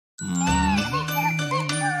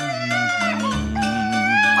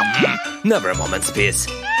Never a moment's peace.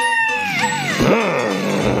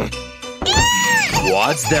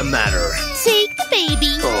 What's the matter? Take the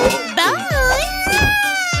baby. Bye.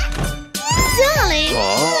 Darling.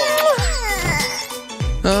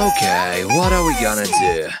 Okay, what are we gonna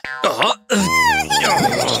do?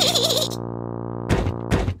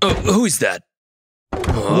 Who's that?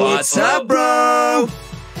 What's up, bro?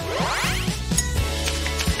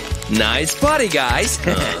 Nice party, guys.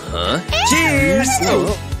 Cheers.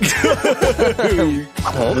 Cool.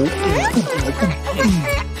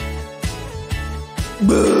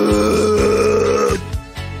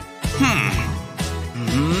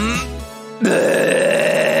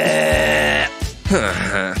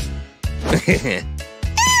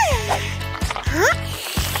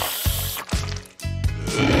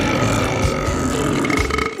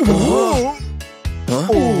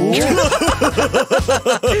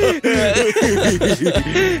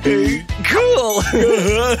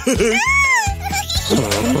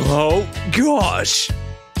 Oh gosh.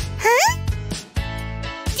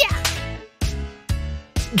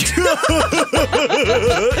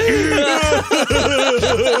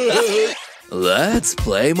 Let's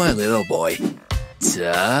play My Little Boy.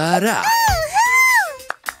 Ta-da!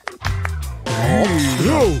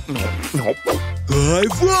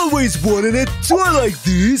 I've always wanted a toy like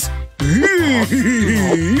this.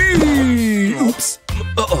 Oops.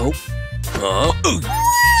 Uh-oh.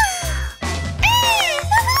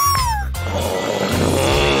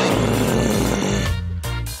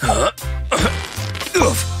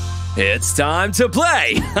 It's time to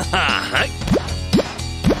play!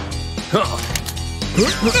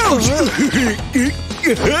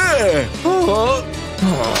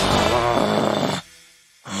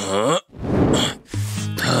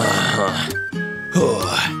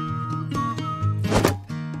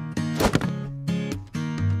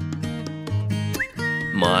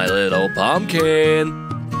 My little pumpkin.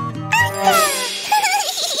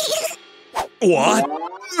 What?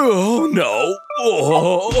 Oh no.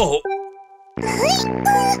 Oh.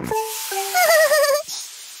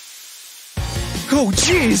 Oh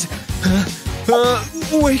jeez.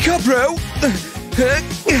 Wake up, bro.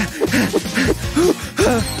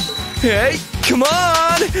 Hey, come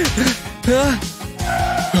on.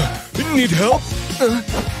 Need help?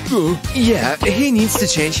 Yeah, he needs to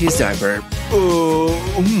change his diaper.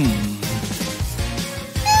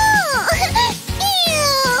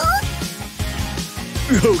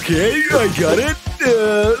 Okay, I got it.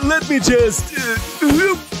 Let me just...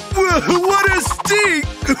 what a stink!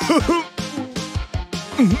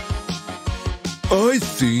 I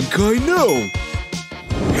think I know.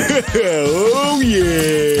 Oh,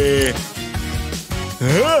 yeah.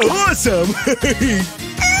 Awesome!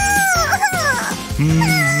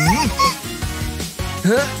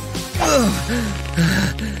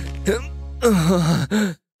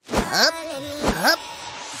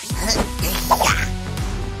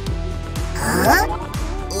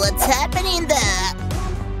 What's happening there?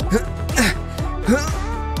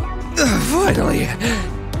 Finally.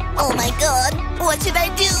 Oh my god, what should I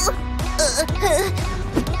do?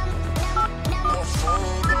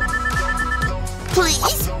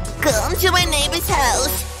 Please, come to my neighbor's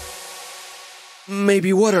house.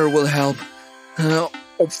 Maybe water will help. Huh?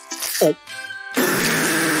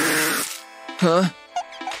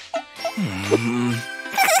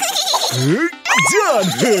 Done!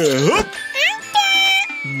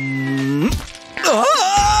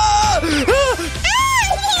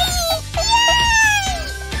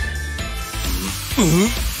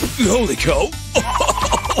 Holy cow!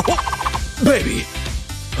 Baby!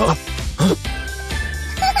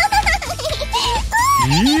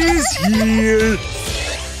 He's here!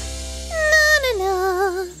 No.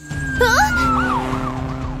 Huh?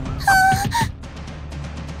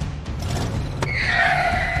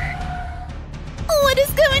 What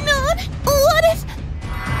is going on? What is...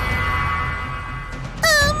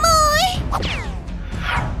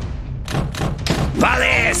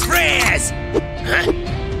 Police, freeze! Huh?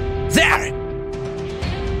 There!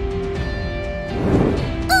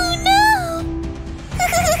 Oh no!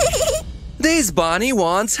 This bunny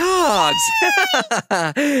wants hugs!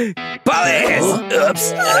 Police!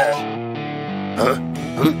 Oops!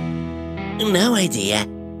 No idea.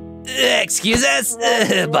 Excuse us?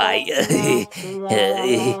 Bye.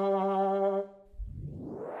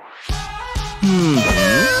 Oh,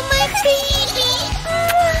 my baby!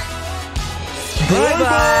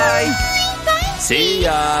 Bye-bye! See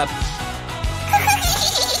ya!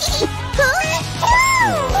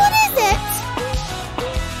 What is it?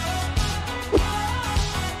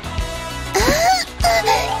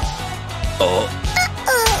 Oh.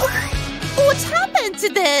 What happened? to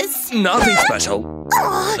this? Nothing special.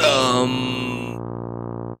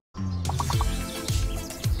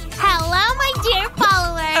 Hello, my dear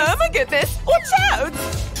followers. Oh my goodness! Watch out!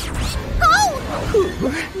 Oh!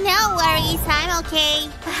 No worries, I'm okay.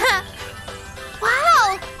 Wow,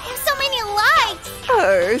 I have so many likes.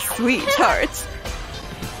 Oh, sweetheart.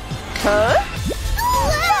 Huh?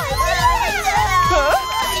 Huh?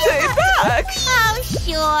 Stay back! Oh,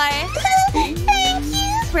 sure. Thank you.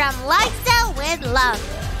 From Liza with love.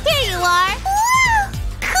 Here you are.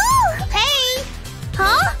 Cool. Hey.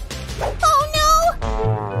 Huh? Oh, no.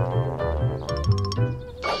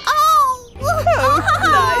 Oh. Oh,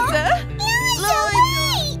 Liza!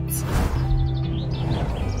 Wait.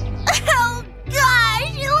 Oh,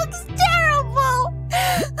 gosh. It looks terrible.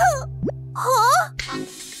 Huh?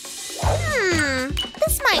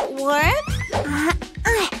 This might work.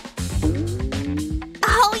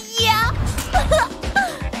 Oh, yeah.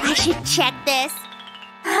 I should check this.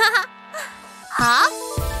 Huh?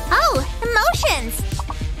 Oh, emotions.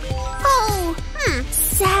 Oh,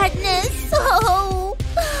 sadness.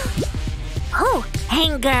 Oh,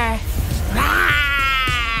 anger.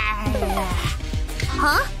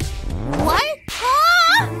 Huh? What?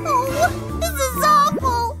 Oh, this is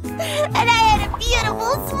awful. And I had a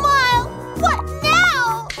beautiful smile. What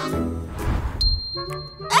now?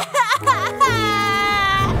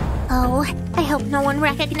 Oh, I hope no one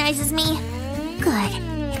recognizes me. Good.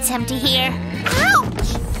 It's empty here.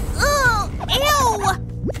 Ouch! Ugh, ew!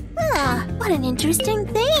 What an interesting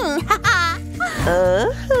thing.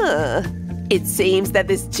 Uh-huh. It seems that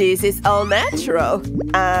this cheese is all natural.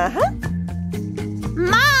 Uh-huh.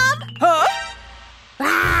 Mom! Huh?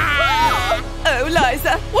 Oh,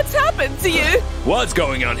 Liza, what's happened to you? What's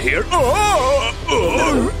going on here? Oh!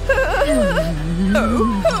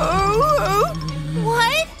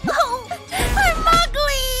 What? Oh, I'm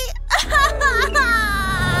ugly!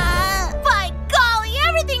 By golly,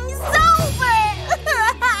 everything's over!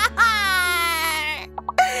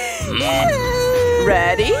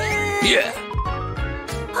 Ready? Yeah.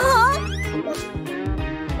 Huh?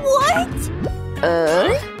 What?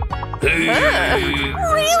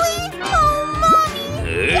 Really? Oh,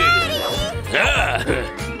 Mommy! Daddy!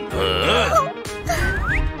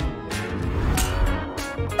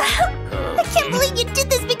 I can't believe you did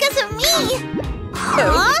this because of me!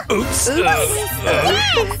 Huh? Oops. Let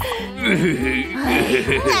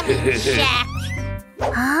me check.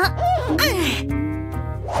 Huh?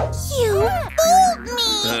 You fooled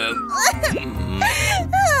me!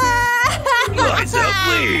 Liza,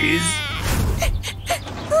 please.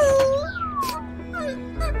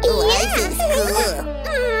 Yes!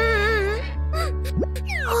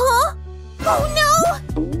 Huh? Oh no!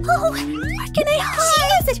 Oh, where can I hide? She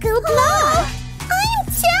has a good luck! I'm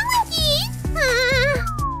telling you!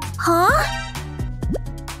 Huh?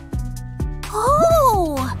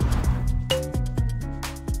 Oh!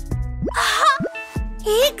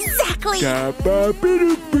 Exactly!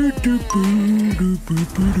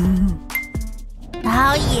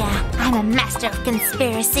 Oh yeah, I'm a master of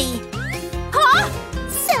conspiracy. Huh?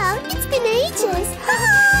 So, it's been ages.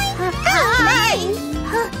 Hi! Hi!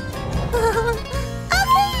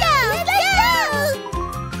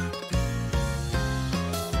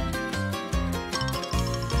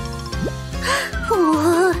 Oh,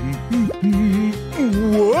 hello!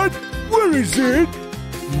 What? Where is it?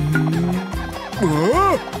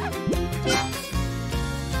 Huh?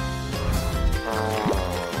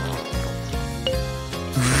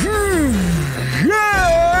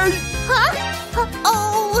 Hey! Huh?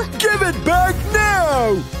 Oh! Give it back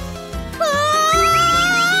now!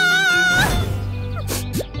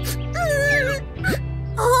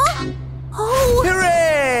 Oh!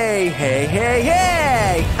 Hooray! Hey, hey,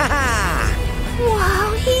 hey! Ha ha!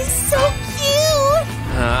 Wow, he's so cute!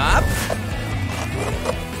 Up.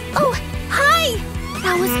 Oh, hi!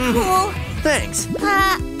 That was cool. Thanks.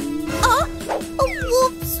 Oh,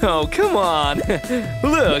 whoops. Oh, come on.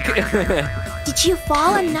 Look. Did you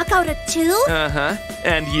fall and knock out a tooth? Uh-huh.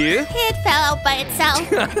 And you? It fell out by itself.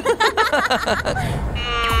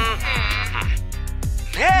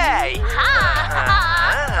 Hey!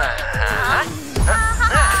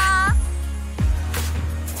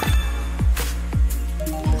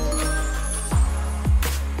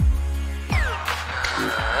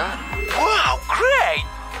 Wow, great!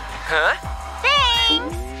 Huh?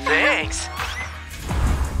 Thanks. Thanks.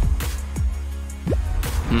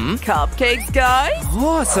 Cupcakes, guys?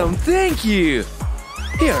 Awesome, thank you.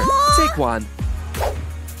 Here, take one.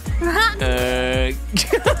 Whoa! Hey!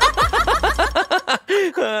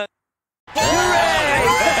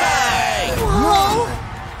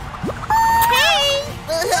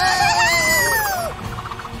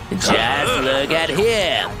 Just look at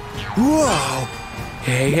him. Whoa!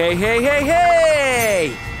 Hey, hey, hey, hey,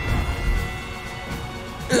 hey!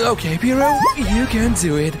 Okay, Piero, you can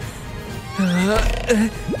do it.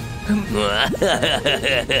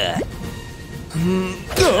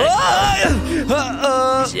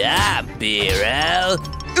 Job, Pear.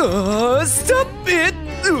 Stop it!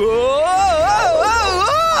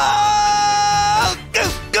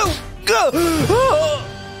 Go!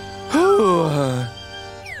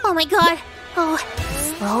 Oh my god. Oh,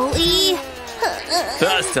 slowly.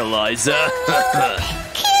 Fast, Eliza.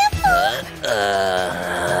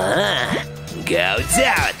 Go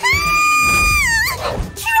down.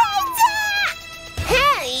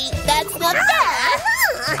 Hey, that's not fair.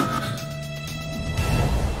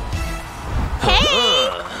 Hey!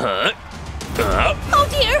 Oh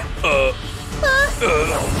dear.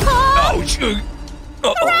 Ouch!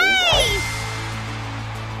 Hooray!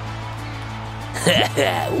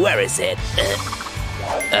 Where is it?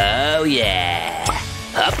 Oh, yeah.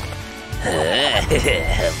 Up.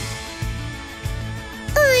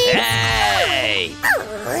 Hey!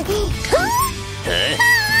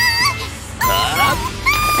 Up.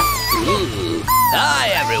 Ooh. Hi,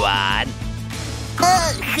 everyone.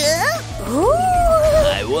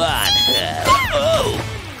 I won. Oh.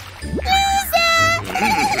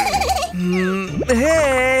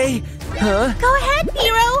 Hey! Huh? Go ahead,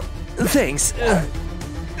 Hero. Thanks.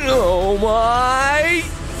 Oh my!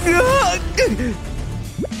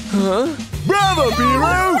 Huh? Bravo,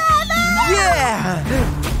 Piero! Yeah!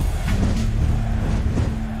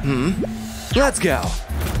 Let's go.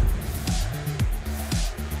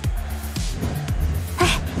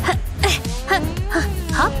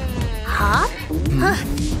 Hop, hop.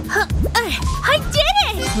 I did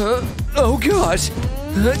it! Oh gosh!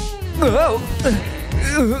 Oh!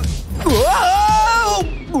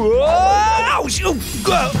 Ouch! You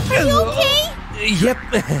okay? Yep.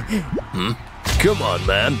 Come on,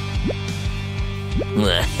 man.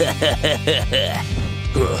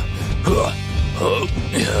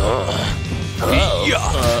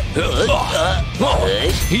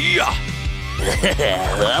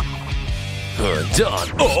 Done.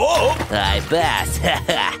 I passed.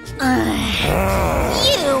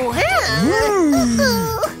 You,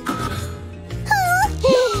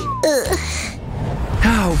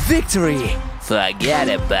 Oh, victory! Forget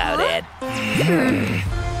about it.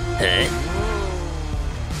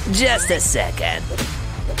 Just a second.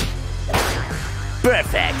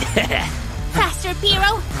 Perfect. Faster,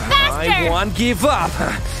 Piero! Faster! I won't give up.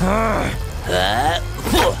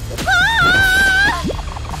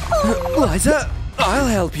 Liza, I'll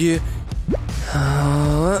help you.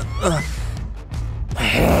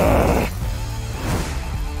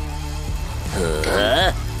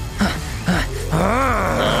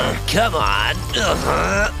 Come on.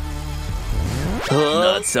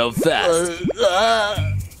 Not so fast.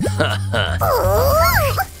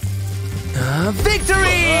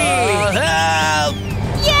 Victory! Help!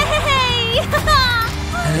 Yay!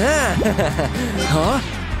 Huh?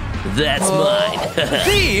 That's mine.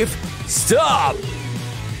 Thief! Stop!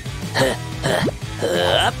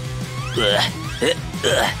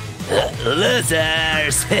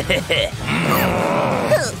 Losers!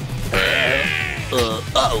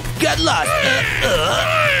 Oh, got lost!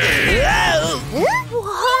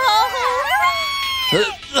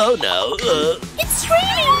 Oh no! It's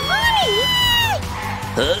raining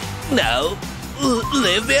money! No!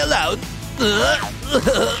 Leave me alone!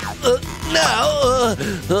 No!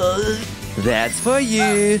 That's for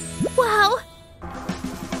you. Wow!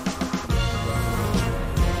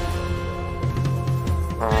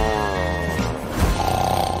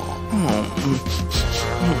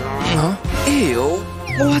 Ew,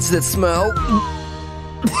 what's that smell?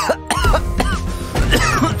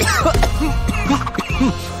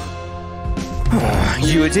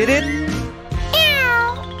 You did it?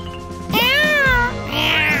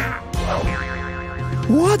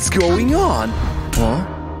 What's going on? Huh?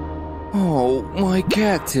 Oh, my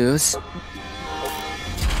cactus.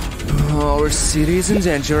 Our city is in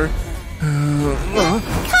danger.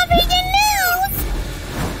 Covered in news!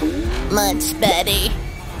 Much better.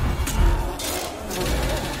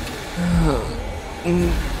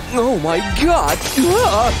 Oh my god!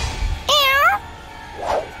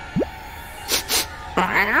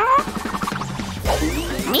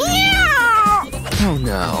 Oh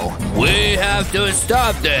no. We have to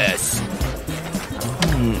stop this!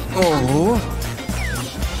 Oh.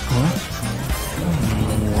 Huh?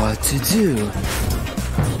 What to do?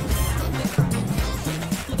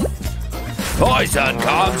 Poison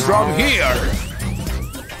comes from here!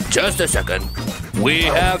 Just a second. We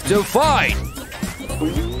have to fight!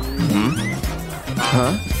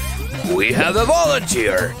 Huh? We have a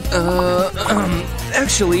volunteer.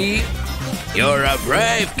 Actually... You're a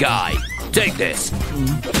brave guy. Take this.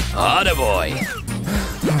 Attaboy.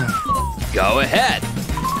 Go ahead.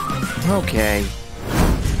 Okay.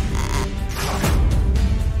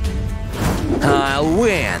 I'll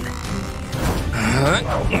win.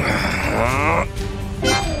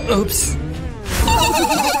 Oops.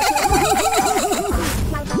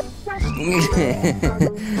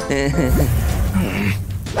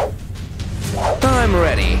 I'm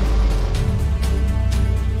ready.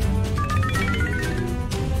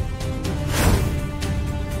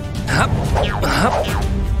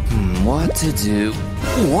 What to do?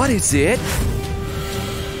 What is it?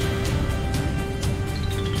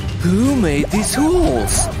 Who made these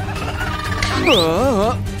holes?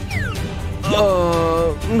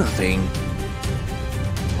 Nothing.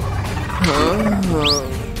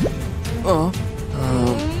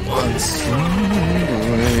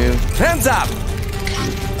 Hands up!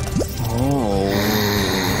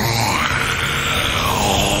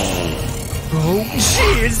 Oh,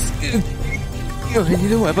 jeez! I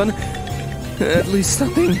need a weapon. At least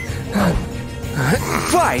something.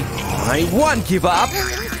 Fine! I won't give up!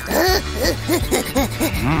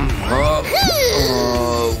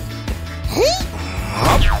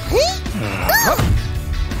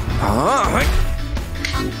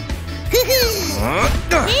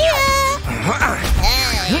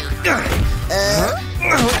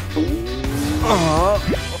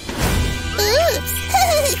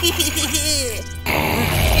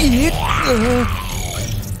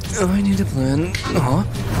 I need a plan.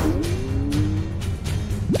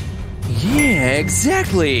 Yeah,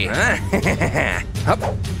 exactly.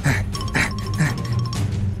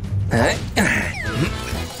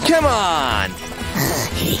 Come on.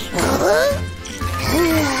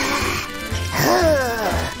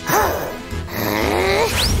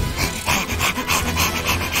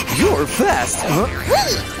 You're fast.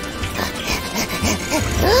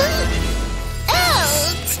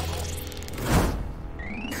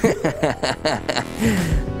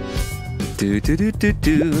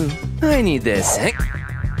 Do. I need this.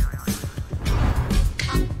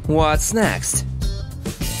 What's next?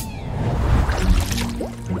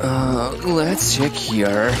 Let's check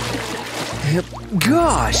here.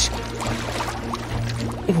 Gosh!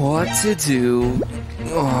 What to do?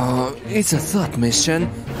 It's a thought mission.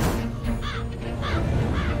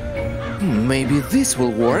 Maybe this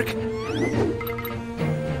will work.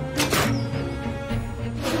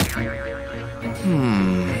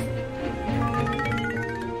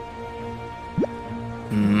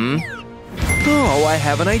 Oh, I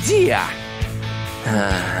have an idea.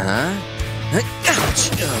 Ouch.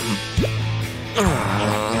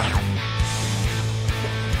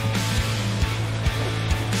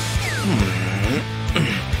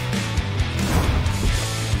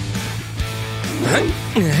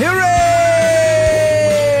 Hooray!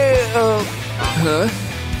 Oh,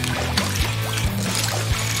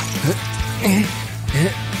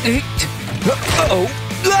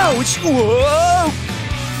 ouch! Whoa!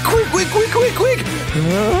 Quick!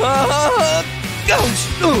 Ouch!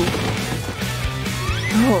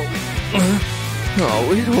 Oh,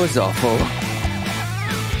 it was awful.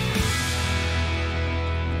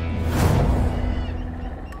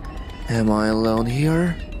 Am I alone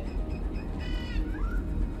here?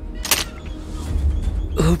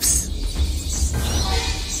 Oops.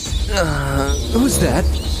 Who's that?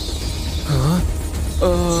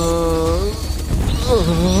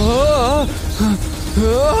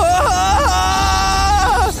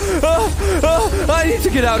 I need to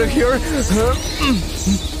get out of here.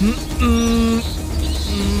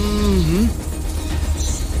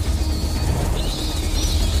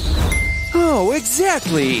 Oh,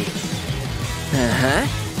 exactly.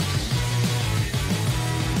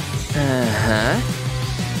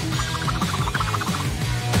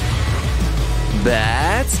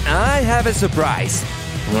 But I have a surprise.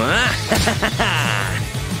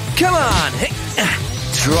 Come on.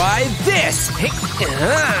 Try this.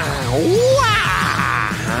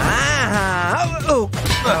 Oh,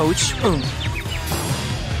 ouch.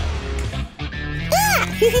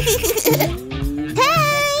 Hey!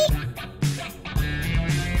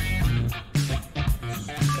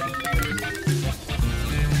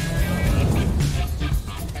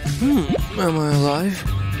 Am I alive?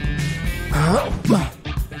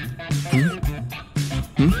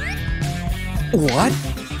 What?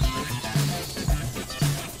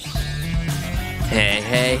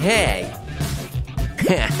 Hey.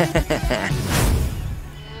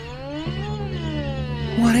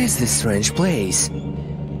 What is this strange place?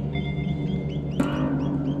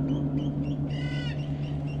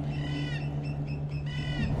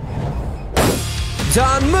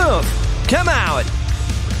 Don't move! Come out!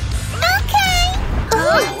 Okay.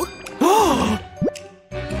 Oh.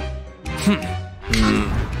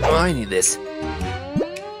 I need this.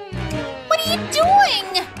 What are you doing?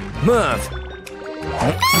 Move!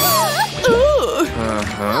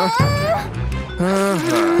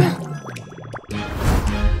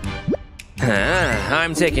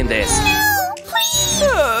 I'm taking this. No, please.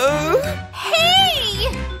 Hey!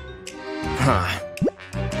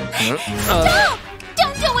 Stop!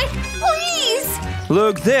 Don't do it, please.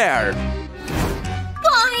 Look there!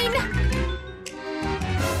 Fine.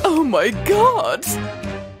 Oh my god!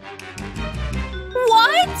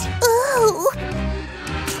 What? Ooh.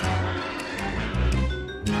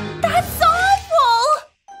 That's awful!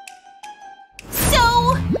 So,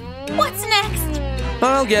 what's next?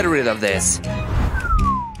 I'll get rid of this.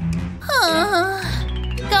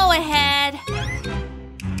 Go ahead.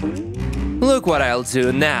 Look what I'll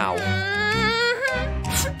do now.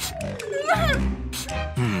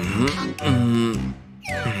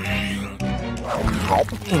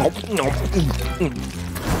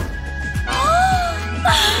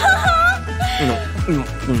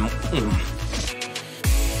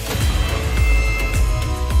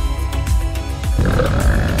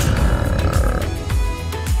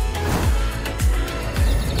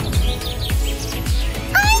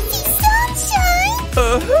 I see sunshine!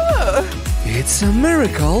 It's a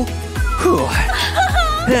miracle. Whew.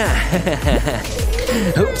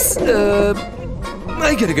 Oops.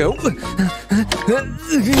 I gotta go.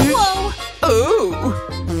 Whoa! Oh.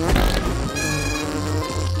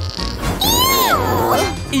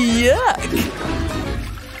 Yuck.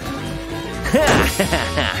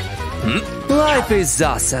 Life is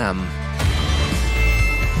awesome.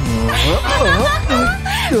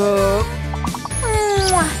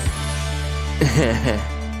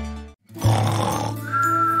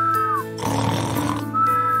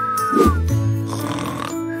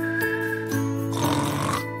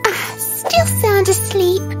 Still sound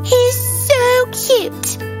asleep. He's so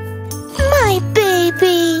cute. My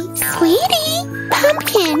baby. Sweetie.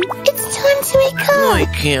 Pumpkin, it's time to wake up. I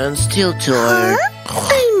can't, still tired.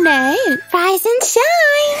 Oh no. Rise and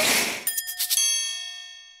shine.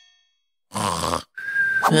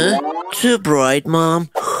 Huh? Too bright, Mom.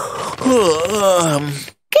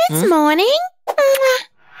 Good morning.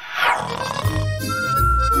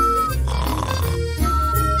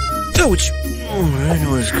 Ouch! That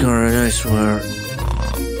was Karen, I swear.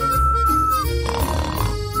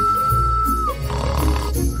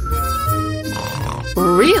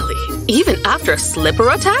 Really? Even after a slipper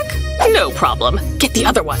attack? No problem. Get the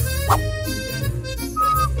other one.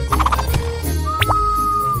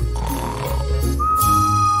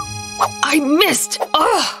 I missed!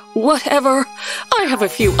 Ugh, whatever. I have a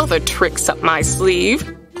few other tricks up my sleeve.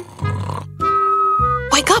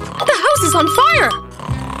 Wake up! The house is on fire!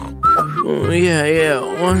 Yeah,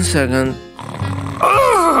 1 second.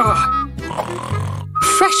 Ugh.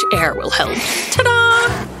 Fresh air will help.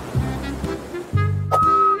 Ta-da!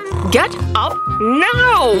 Get up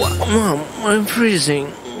now! Mom, I'm freezing.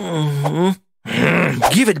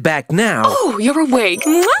 Give it back now. Oh, you're awake.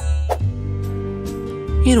 Mwah.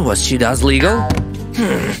 You know what she does legal?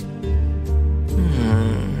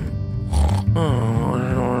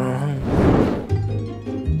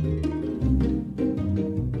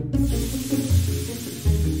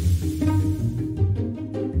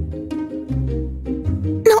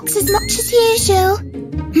 Not as much as usual.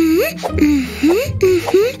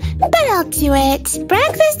 But I'll do it.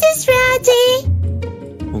 Breakfast is ready.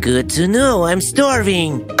 Good to know, I'm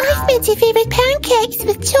starving. I've made your favorite pancakes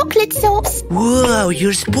with chocolate sauce. Whoa,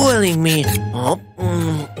 you're spoiling me. I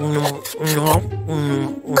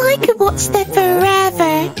could watch that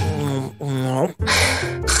forever.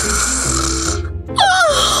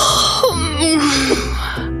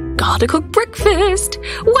 Gotta cook breakfast.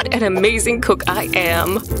 What an amazing cook I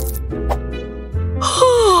am.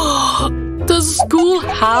 Does school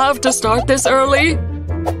have to start this early?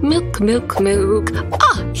 Milk, milk, milk.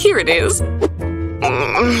 Ah, here it is.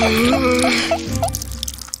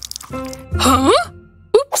 Huh?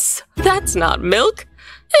 Oops, that's not milk.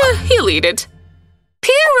 He'll eat it.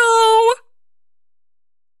 Piero!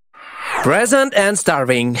 Present and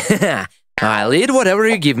starving. I'll eat whatever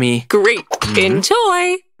you give me. Great.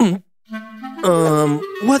 Enjoy.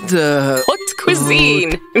 What the... Haute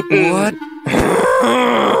cuisine. What?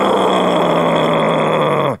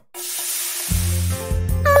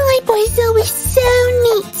 My boy's always so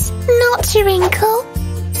neat. Not a wrinkle.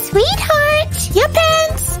 Sweetheart, your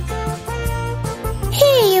pants.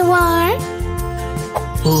 Here you are.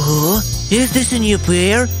 Is this a new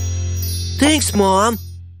pair? Thanks, Mom.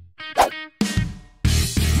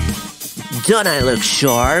 Don't I look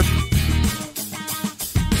sharp?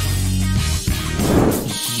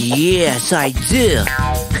 Yes, I do.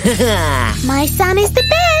 My son is the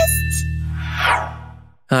best.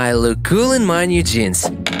 I look cool in my new jeans.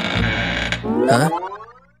 Huh?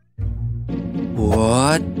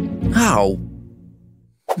 What? How?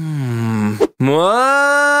 What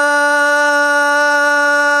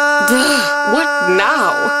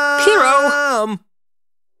now? Piero!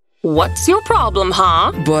 What's your problem,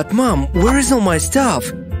 huh? But Mom, where is all my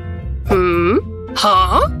stuff? Huh?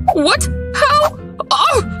 What? How?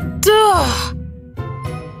 Oh! Duh!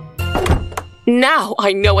 Now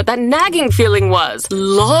I know what that nagging feeling was.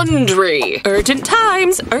 Laundry. Urgent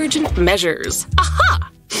times, urgent measures.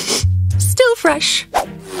 Aha! Still fresh.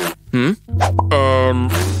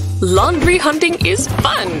 Laundry hunting is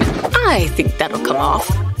fun. I think that'll come off.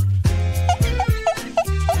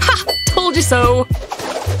 Ha! Told you so.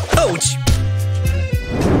 Ouch!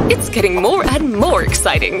 It's getting more and more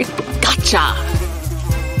exciting. Gotcha!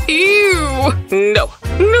 Ew! No,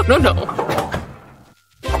 no, no, no.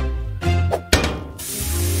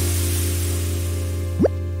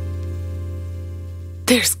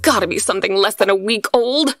 There's gotta be something less than a week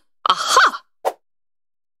old. Aha!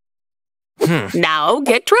 Now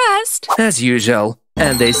get dressed. As usual.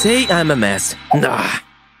 And they say I'm a mess. Nah.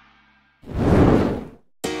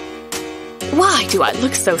 Why do I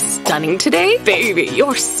look so stunning today? Baby,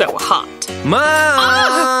 you're so hot.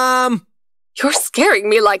 Mom! You're scaring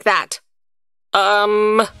me like that.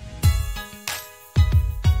 Why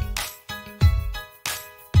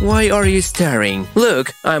are you staring?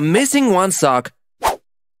 Look, I'm missing one sock.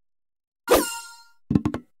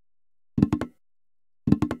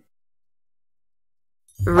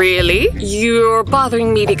 Really? You're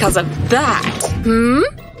bothering me because of that?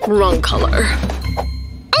 Wrong color.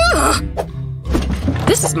 Ugh!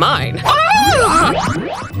 This is mine.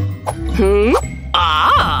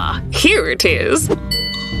 Ah! Here it is.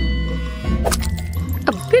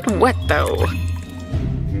 A bit wet, though.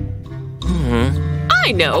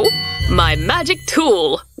 I know! My magic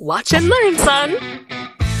tool. Watch and learn, son.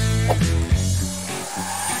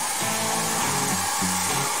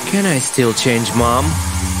 Can I still change, Mom?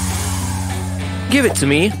 Give it to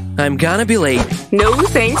me. I'm gonna be late. No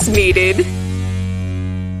thanks needed.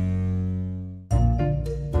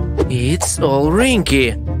 It's all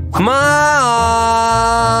wrinky. Mom!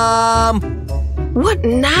 What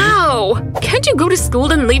now? Can't you go to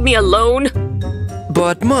school and leave me alone?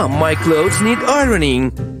 But Mom, my clothes need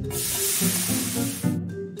ironing.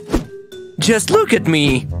 Just look at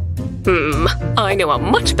me. I know a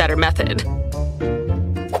much better method.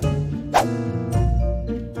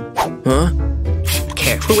 Huh?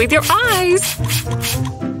 Careful with your eyes.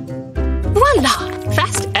 Voila!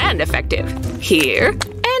 Fast and effective. Here,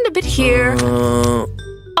 and a bit here.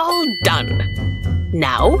 All done.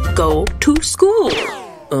 Now go to school.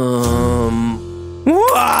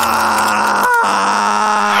 Why?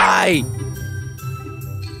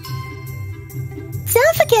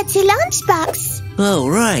 Don't forget your lunchbox. Oh,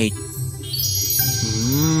 right.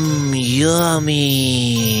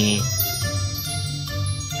 Yummy.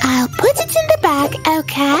 I'll put it in the bag,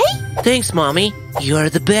 okay? Thanks, Mommy. You're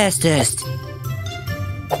the bestest.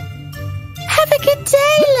 Have a good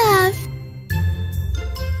day, love.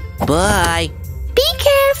 Bye. Be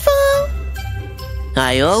careful.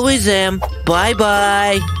 I always am.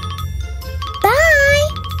 Bye-bye. Bye.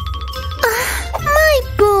 My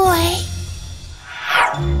boy.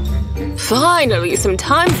 Finally, some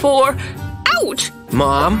time for... Ouch!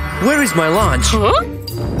 Mom, where is my lunch? Huh?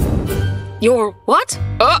 Your what?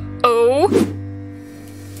 Uh-oh.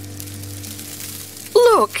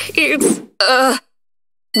 Look, it's...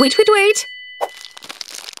 Wait.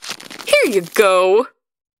 Here you go.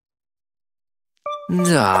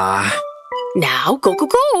 Ah. Now, go.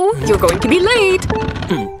 You're going to be late.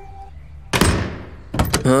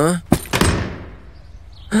 Huh?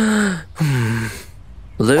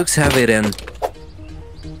 Looks have it in.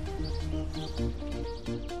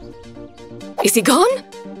 Is he gone?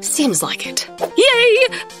 Seems like it. Yay!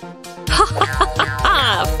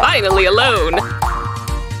 Finally alone.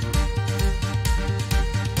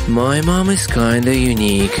 My mom is kinda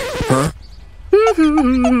unique. Huh?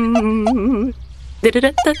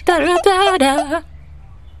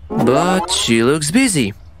 But she looks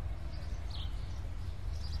busy.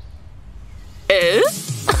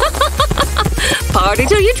 Party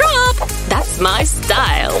till you drop. That's my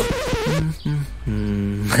style.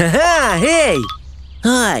 Hey!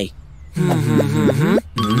 Hi.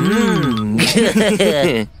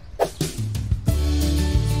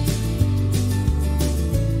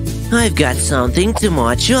 I've got something to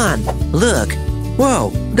march on. Look.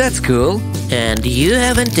 Whoa, that's cool. And you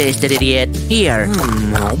haven't tasted it yet. Here.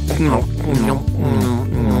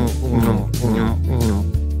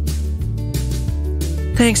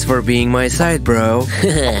 Thanks for being my side, bro.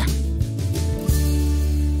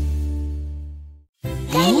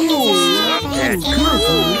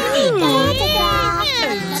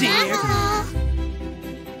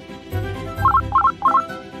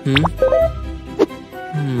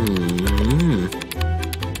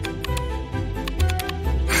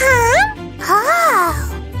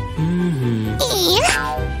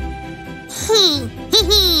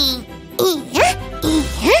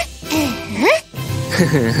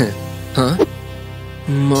 Huh?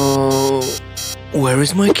 Mo... Where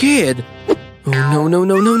is my kid? Oh, no, no,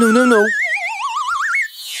 no, no, no, no, no.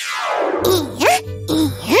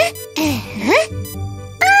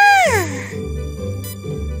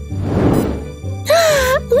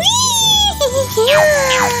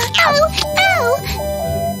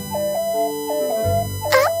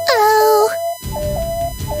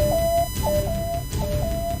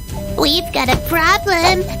 We've got a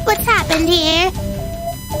problem. What's happened here?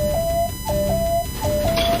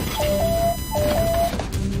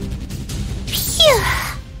 Phew.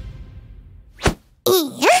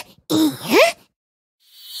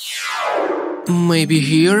 Maybe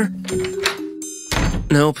here?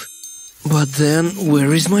 Nope. But then,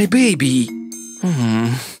 where is my baby?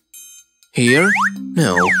 Here?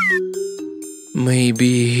 No.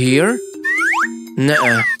 Maybe here?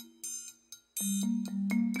 Nuh-uh.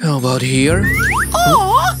 How about here?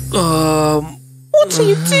 What are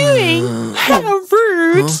you doing? How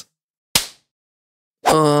rude!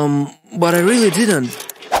 But I really didn't.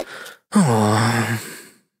 Oh.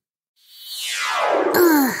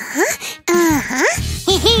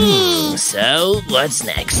 So, what's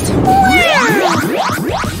next?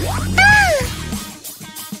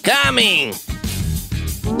 Coming!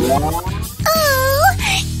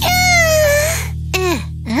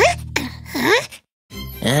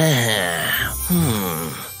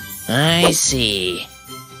 I see.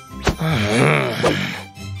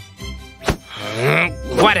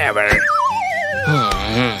 Whatever.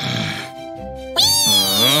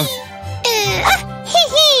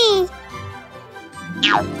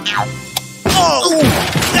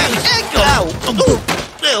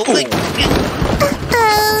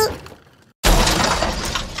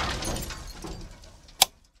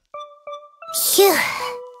 Phew.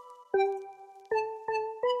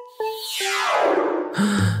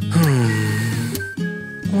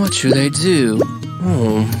 What should I do?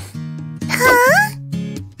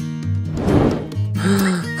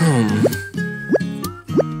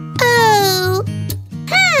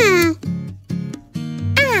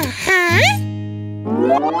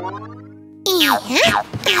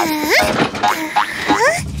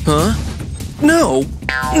 Huh? No!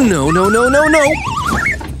 No, no, no, no, no!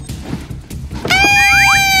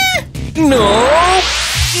 No!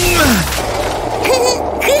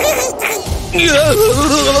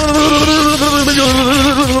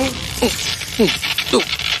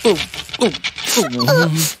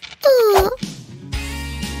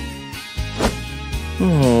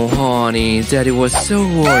 Oh, honey, Daddy was so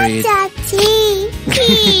worried. Daddy.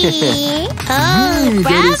 Oh,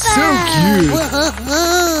 That is so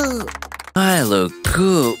bravo. I look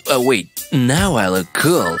cool. Wait, now I look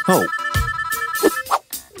cool. Oh.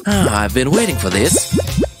 I've been waiting for this.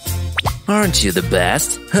 Aren't you the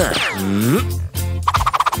best? Huh.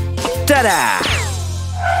 Ta-da!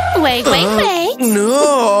 Wait.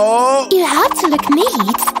 No! You have to look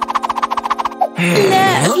neat.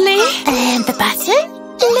 Lovely. And the button?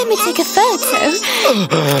 Let me take a photo.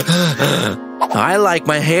 I like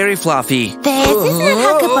my hairy fluffy. This isn't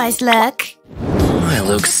how good boys look. I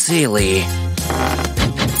look silly.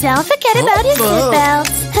 Don't forget about his seatbelt.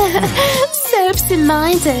 So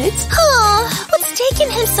absent-minded. Oh, what's taking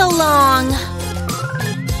him so long?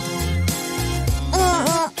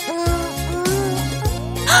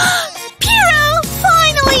 Pear,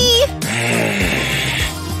 finally!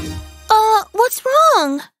 What's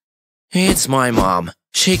wrong? It's my mom.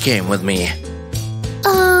 She came with me.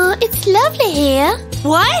 Oh, it's lovely here.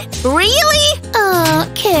 What? Really? Oh,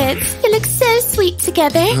 kids, you look so sweet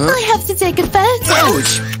together. I have to take a photo.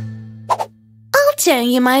 Ouch! I'll show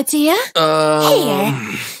you, my dear. Here.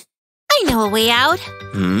 I know a way out.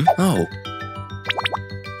 Oh.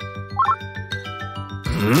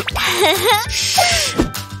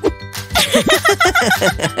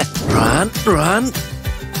 Run!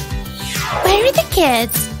 Where are the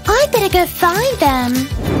kids? I better go find them.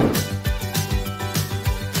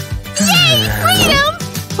 Yay, freedom!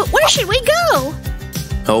 But where should we go?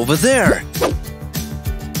 Over there.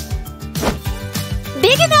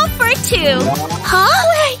 Big enough enough for two. Huh?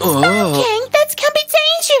 Wait, King, that can be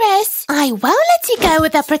dangerous. I won't let you go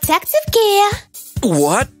without protective gear.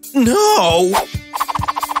 What? No!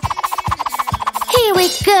 Here we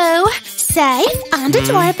go. Safe and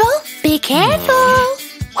adorable. Be careful.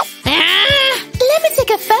 Let me take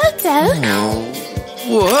a photo.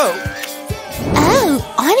 Whoa!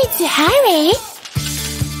 Oh, I need to hurry.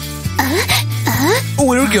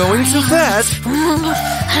 We're going too fast.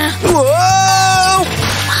 Whoa!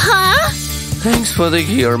 Huh? Thanks for the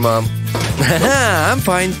gear, Mom. I'm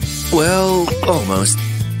fine. Well, almost.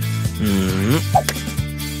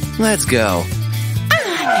 Let's go.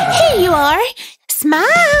 Here you are. Smile.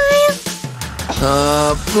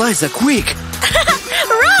 Liza, quick!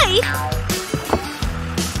 Right.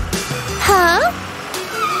 Huh?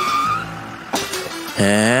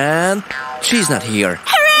 And she's not here.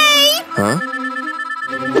 Hooray! Huh?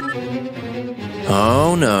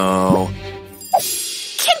 Oh no.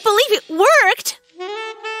 Can't believe it worked.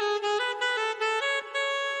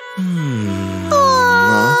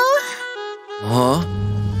 Aww. Huh?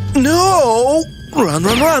 No! Run,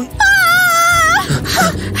 run, run!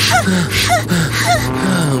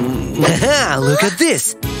 Look at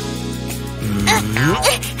this!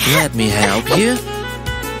 Let me help you.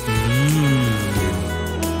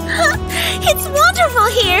 It's wonderful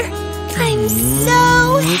here. I'm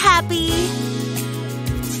so happy.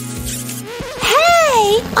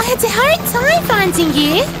 Hey, I had a hard time finding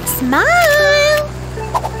you. Smile.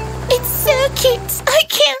 It's so cute. I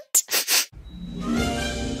can't.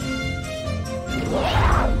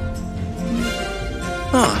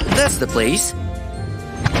 Oh, that's the place.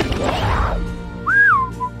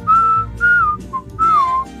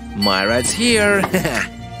 My ride's here.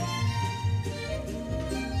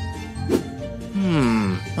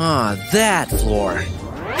 That floor.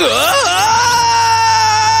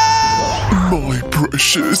 My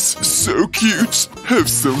precious, so cute. Have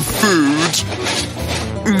some food.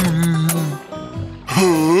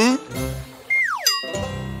 Huh?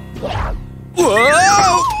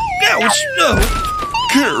 Whoa! Ouch! No!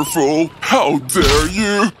 Careful! How dare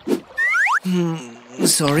you!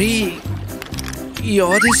 Sorry.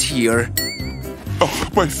 Yacht is here. Oh,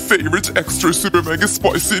 my favorite extra super mega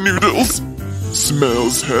spicy noodles.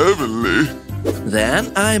 Smells heavenly.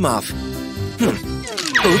 Then I'm off.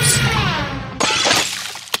 Oops.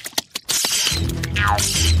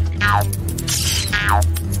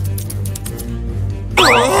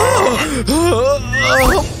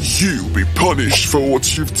 You'll be punished for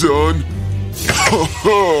what you've done.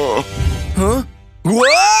 Huh?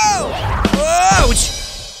 Whoa! Ouch!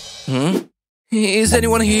 Is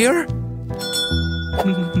anyone here?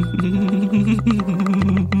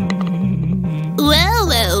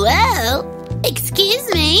 Whoa. Excuse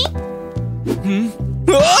me.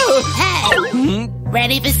 Hey,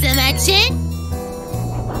 ready for some action?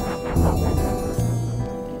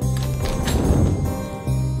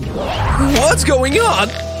 What's going on?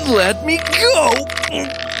 Let me go!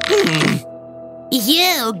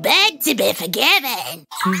 You beg to be forgiven.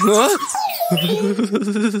 Huh?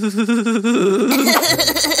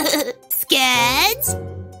 Scared?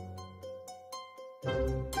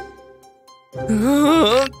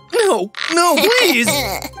 No, please!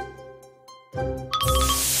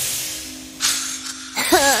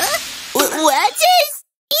 What is?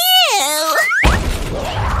 Ew!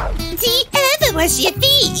 Do you ever wash your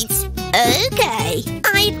feet? Okay,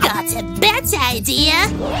 I've got a better idea.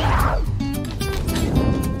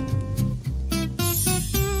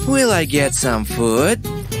 Will I get some food?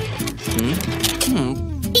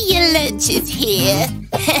 Your lunch is here.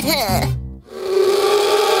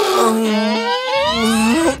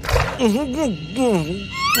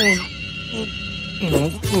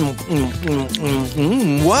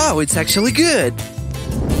 Wow, it's actually good.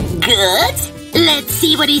 Good. Let's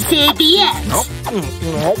see what he said at the end.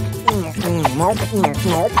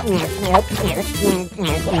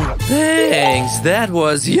 Thanks, that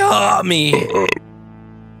was yummy.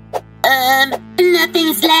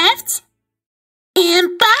 Nothing's left?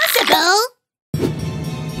 Impossible!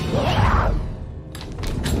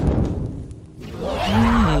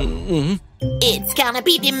 It's gonna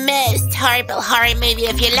be the most horrible horror movie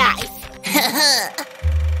of your life.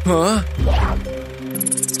 Huh?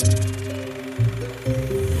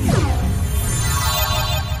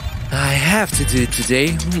 I have to do it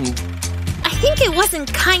today. I think it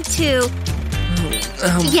wasn't kind to...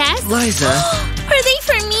 Yes? Liza. Are they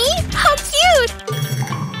for me? How cute!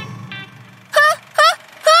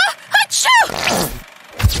 Achoo!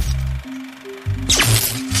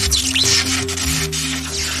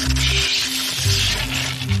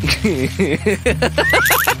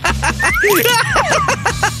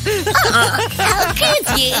 How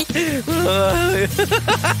could you?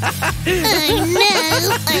 Oh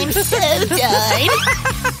no, I'm so done.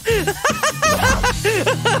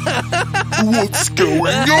 What's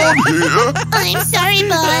going on here? I'm sorry,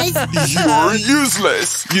 boss. You're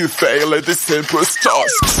useless. You fail at the simplest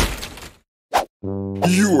tasks.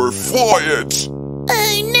 You're fired. Oh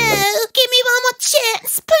no, give me one more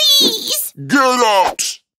chance, please. Get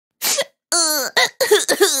out.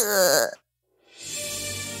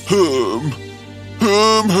 Hum.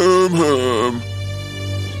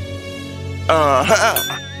 Aha.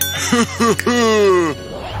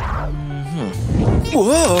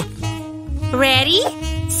 Whoa! Ready,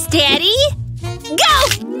 steady, go!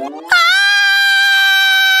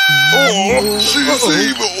 Oh, she's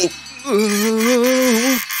evil.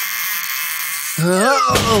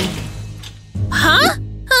 Huh?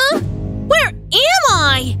 Where am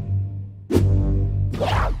I?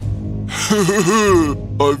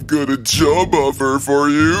 I've got a job offer for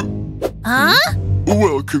you. Huh?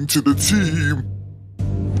 Welcome to the team.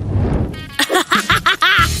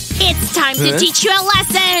 It's time to teach you a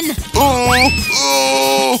lesson!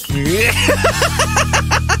 Oh!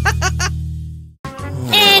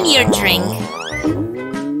 And your drink.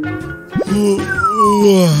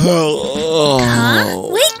 Huh?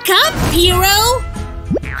 Wake up, Hero!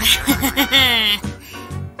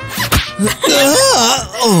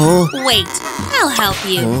 Wait, I'll help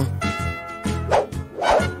you.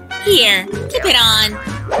 Here, keep it on.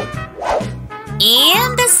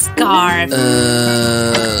 And the scarf.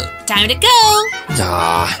 Time to go.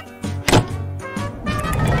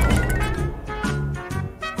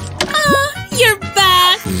 You're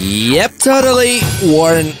back. Yep, totally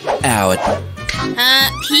worn out.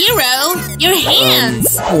 Hero, your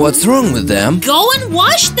hands. What's wrong with them? Go and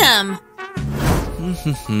wash them.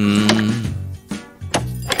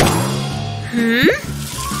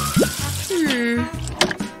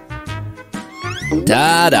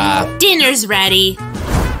 Ta-da! Dinner's ready.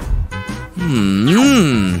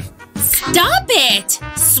 Stop it!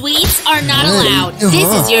 Sweets are not allowed.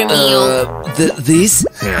 This is your meal. This?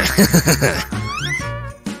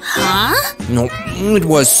 Huh? No, it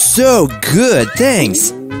was so good,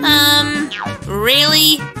 thanks.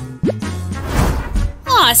 Really?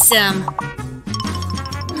 Awesome.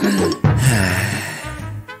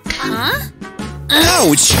 Huh?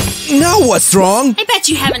 Ouch! Now what's wrong? I bet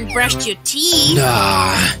you haven't brushed your teeth.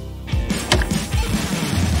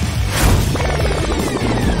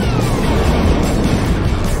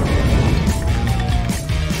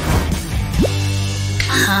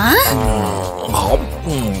 Huh?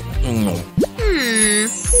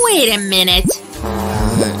 Wait a minute.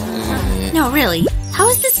 No, really. How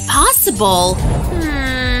is this possible?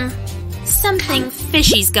 Something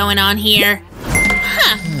fishy's going on here.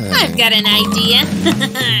 Huh, I've got an idea.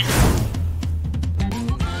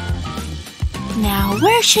 Now,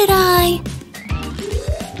 where should I?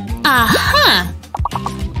 Uh-huh.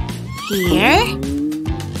 Here.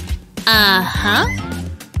 Uh-huh.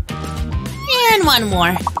 And one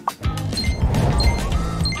more.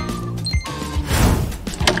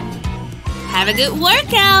 Have a good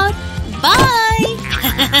workout. Bye.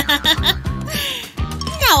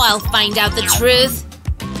 Now I'll find out the truth.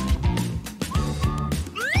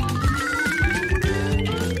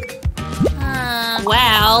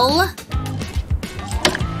 Well...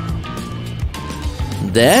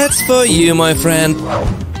 That's for you, my friend.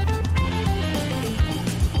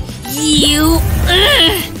 You...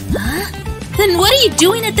 Huh? Then what are you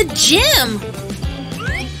doing at the gym?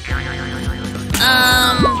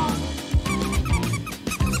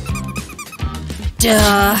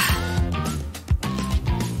 Duh.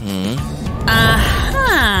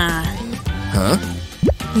 Uh-huh. Huh?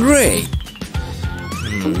 Great.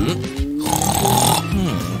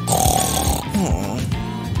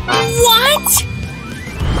 What?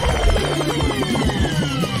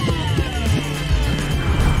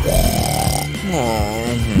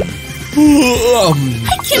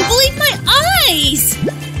 I can't believe my eyes!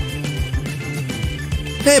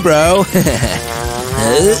 Hey, bro.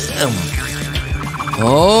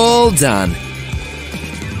 All done.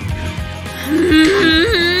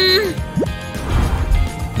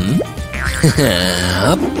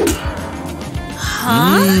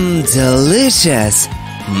 Huh? Delicious.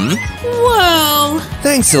 Whoa!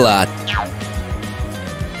 Thanks a lot.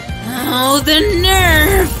 Oh, the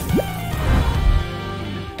nerve!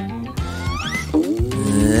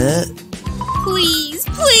 Please,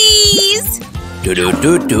 please!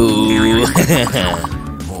 Do-do-do-do.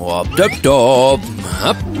 Wop-dop-dop.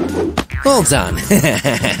 Up. All done. But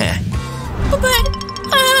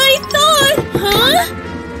I thought... Huh?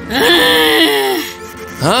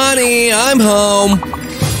 Honey, I'm home.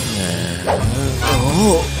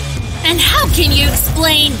 And how can you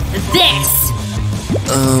explain this?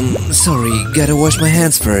 Sorry, gotta wash my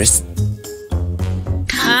hands first.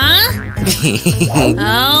 Huh?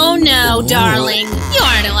 Oh no, darling. You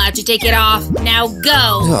aren't allowed to take it off. Now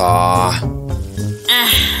go. Aw.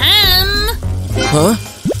 Ahem. Huh?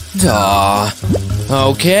 Aw.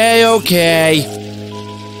 Okay.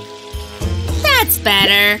 That's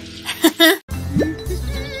better.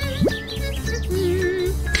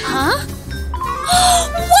 Huh?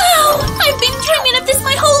 Wow! I've been dreaming of this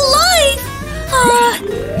my whole life!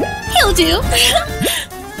 He'll do.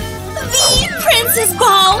 The Princess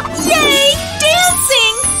Ball! Yay!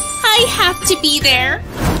 Dancing! I have to be there.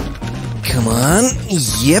 Come on.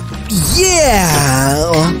 Yep.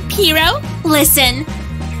 Yeah. Piero, listen.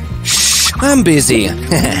 Shh, I'm busy. How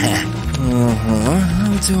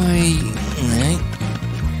do I...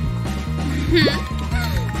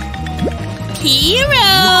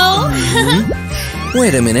 Piero!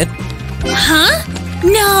 Wait a minute. Huh?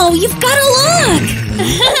 No, you've gotta look!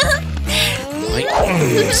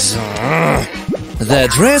 The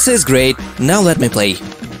dress is great. Now let me play.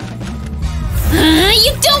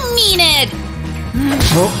 You don't mean it!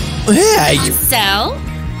 Oh, hey! So?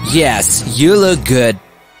 Yes, you look good.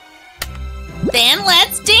 Then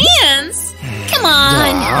let's dance! Come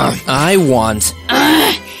on! I want.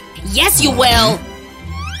 Yes, you will!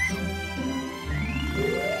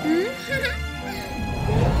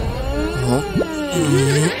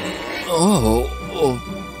 Oh.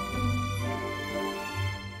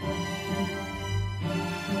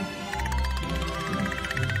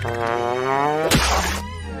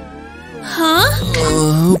 Huh?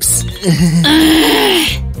 Oops.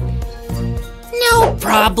 No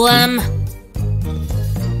problem.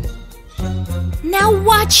 Now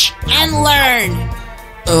watch and learn.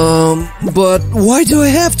 But why do I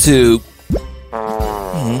have to?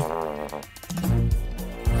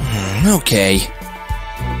 Okay.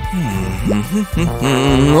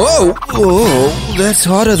 Oh, that's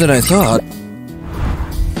harder than I thought.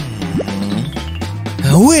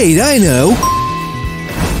 Wait, I know.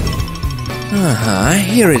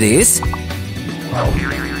 Here it is.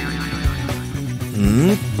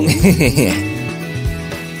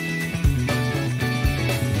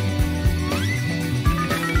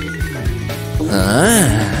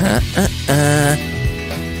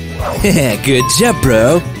 Good job,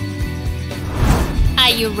 bro. Are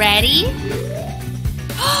you ready?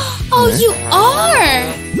 Oh, you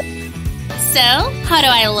are! So, how do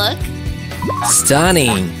I look?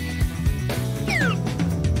 Stunning.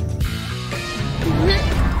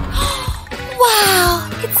 Wow,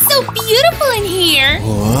 it's so beautiful in here!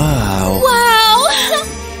 Wow. Wow!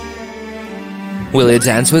 Will you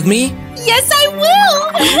dance with me? Yes, I will!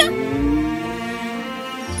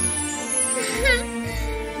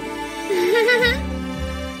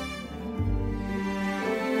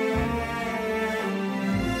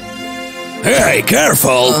 Hey,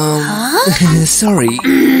 careful! Sorry.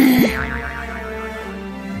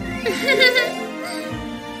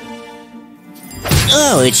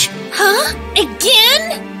 Ouch. Huh? Again?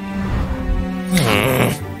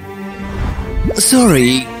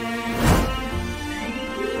 Sorry.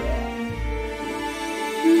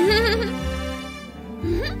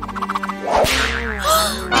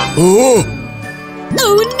 Oh!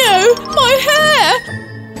 Oh no, my hair!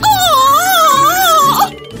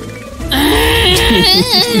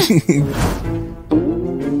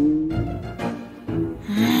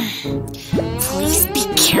 Please be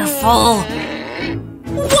careful.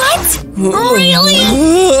 What? Really?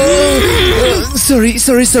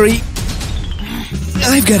 Sorry.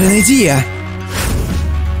 I've got an idea.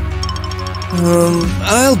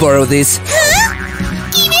 I'll borrow this. Huh?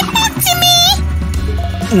 Give it back to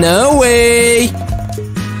me! No way!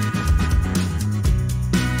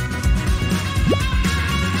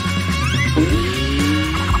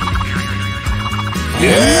 He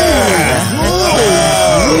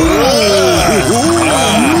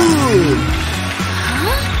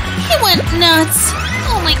went nuts.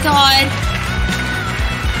 Oh my god.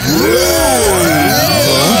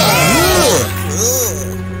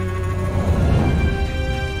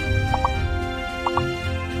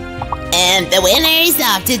 And the winners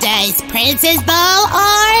of today's Princess Ball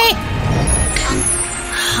are...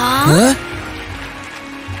 Huh?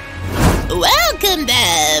 Welcome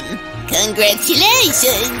them!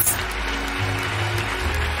 Congratulations!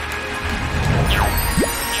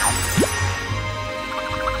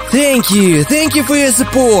 Thank you for your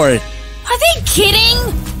support. Are they kidding?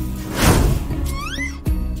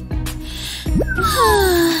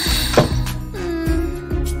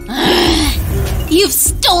 You've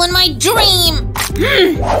stolen my dream!